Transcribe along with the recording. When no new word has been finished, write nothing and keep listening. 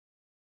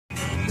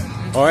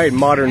All right,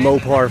 modern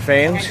Mopar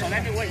fans,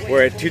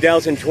 we're at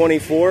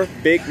 2024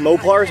 Big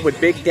Mopars with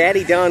Big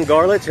Daddy Don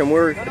Garlits, and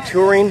we're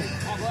touring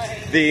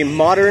the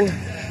modern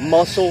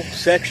muscle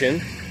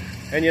section.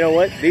 And you know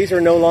what? These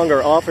are no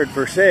longer offered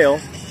for sale,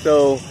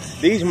 so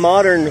these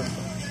modern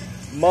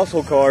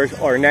muscle cars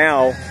are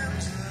now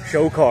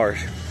show cars.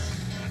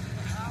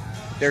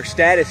 Their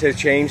status has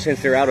changed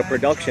since they're out of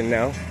production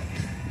now.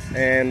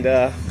 And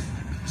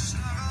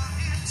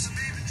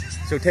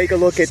so take a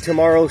look at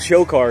tomorrow's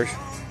show cars.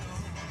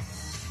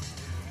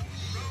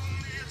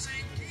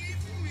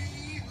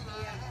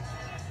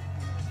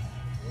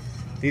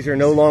 These are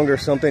no longer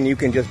something you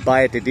can just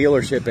buy at the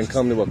dealership and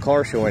come to a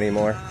car show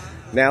anymore.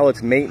 Now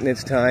it's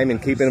maintenance time and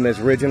keeping them as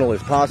original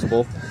as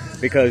possible,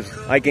 because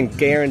I can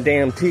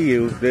guarantee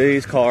you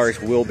these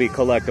cars will be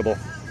collectible.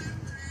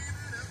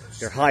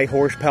 They're high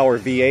horsepower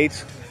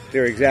V8s.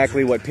 They're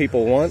exactly what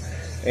people want.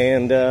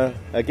 And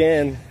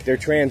again, they're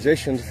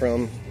transitions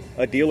from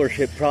a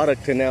dealership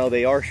product to now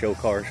they are show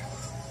cars.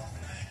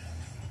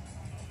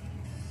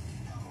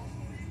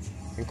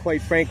 And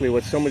quite frankly,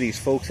 what some of these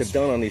folks have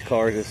done on these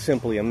cars is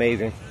simply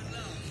amazing.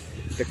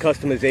 The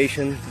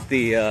customization,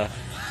 the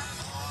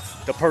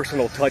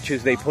personal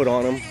touches they put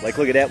on them. Like,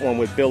 look at that one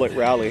with billet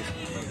rallies.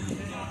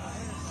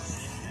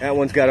 That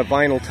one's got a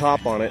vinyl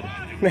top on it.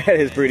 That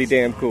is pretty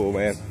damn cool,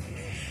 man.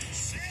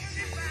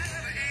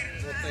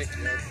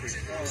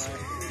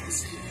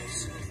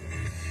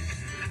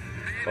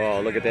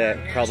 Oh, look at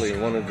that. Probably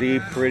one of the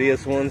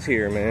prettiest ones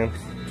here, man.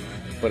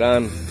 But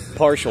I'm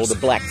partial to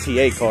black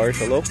TA cars.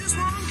 Hello?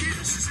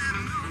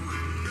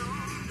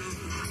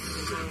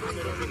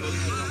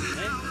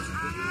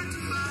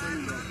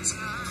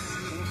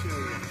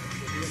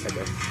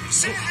 Okay.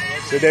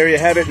 So there you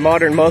have it,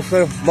 modern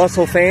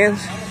muscle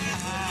fans.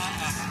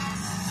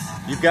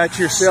 You've got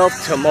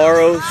yourself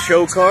tomorrow's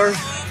show car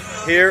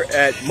here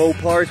at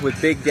Mopars with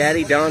Big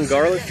Daddy Don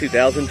Garlits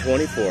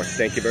 2024.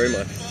 Thank you very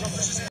much.